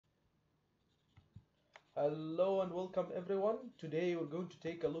Hello and welcome everyone. Today we're going to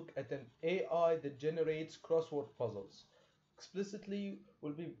take a look at an AI that generates crossword puzzles. Explicitly,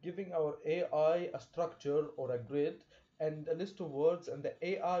 we'll be giving our AI a structure or a grid and a list of words, and the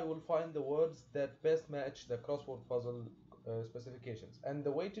AI will find the words that best match the crossword puzzle specifications. And the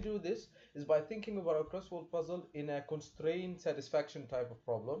way to do this is by thinking about our crossword puzzle in a constraint satisfaction type of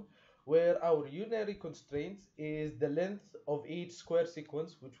problem, where our unary constraints is the length of each square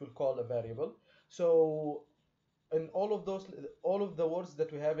sequence, which we'll call a variable. So in all of the words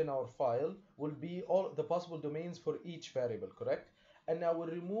that we have in our file will be all the possible domains for each variable, correct? And now we'll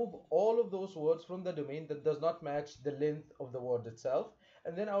remove all of those words from the domain that does not match the length of the word itself.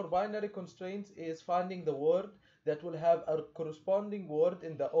 And then our binary constraints is finding the word that will have a corresponding word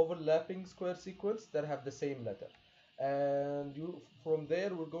in the overlapping square sequence that have the same letter. And from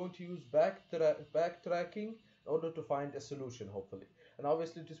there, we're going to use backtracking in order to find a solution, hopefully. And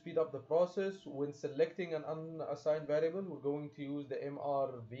obviously, to speed up the process, when selecting an unassigned variable, we're going to use the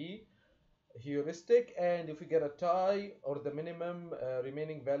MRV heuristic. And if we get a tie, or the minimum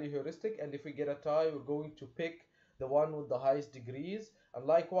remaining value heuristic, and if we get a tie, we're going to pick the one with the highest degrees. And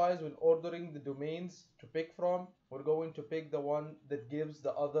likewise, when ordering the domains to pick from, we're going to pick the one that gives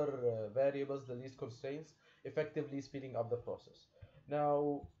the other variables the least constraints, effectively speeding up the process.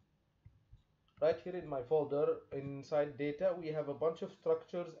 Now, right here in my folder inside data, we have a bunch of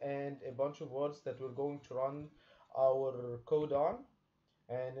structures and a bunch of words that we're going to run our code on.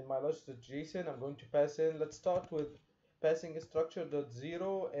 And in my logic.json, I'm going to pass in, let's start with passing a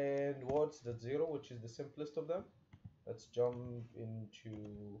structure.0 and words.0, which is the simplest of them. Let's jump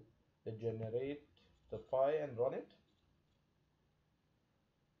into the generate.py and run it.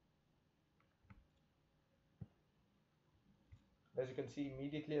 As you can see,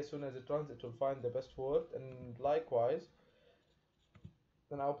 immediately as soon as it runs, it will find the best word, and likewise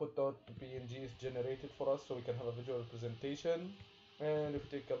then output.png is generated for us so we can have a visual representation. And if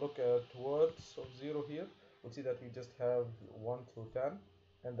we take a look at words of 0 here, we'll see that we just have 1 through 10,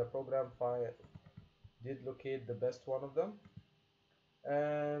 and the program file did locate the best one of them.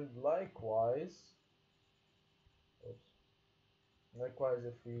 And likewise,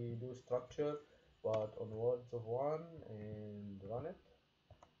 if we do structure but on words of 1 and run it,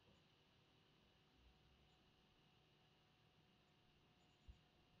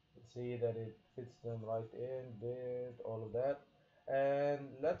 see that it fits them right in, bit, all of that. And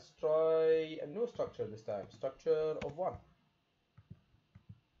let's try a new structure this time, structure of 1,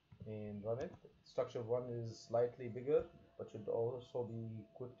 and run it. Structure of 1 is slightly bigger, but should also be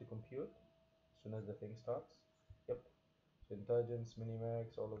quick to compute as soon as the thing starts. Yep, so intelligence,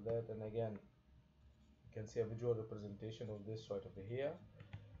 minimax, all of that. And again, you can see a visual representation of this right over here.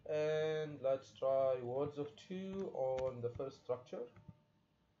 And let's try words of 2 on the first structure.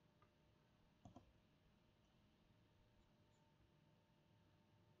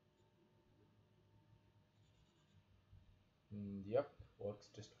 Yep, works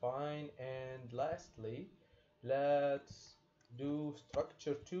just fine. And lastly, let's do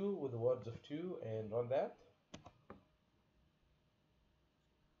structure 2 with words of 2 and run that.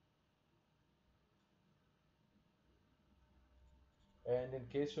 And in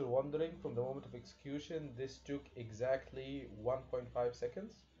case you're wondering, from the moment of execution, this took exactly 1.5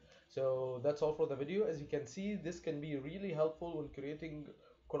 seconds. So that's all for the video. As you can see, this can be really helpful when creating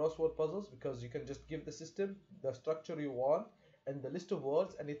crossword puzzles, because you can just give the system the structure you want and the list of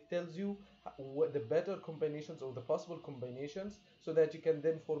words, and it tells you what the better combinations or the possible combinations, so that you can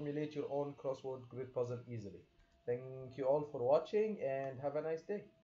then formulate your own crossword grid puzzle easily. Thank you all for watching and have a nice day.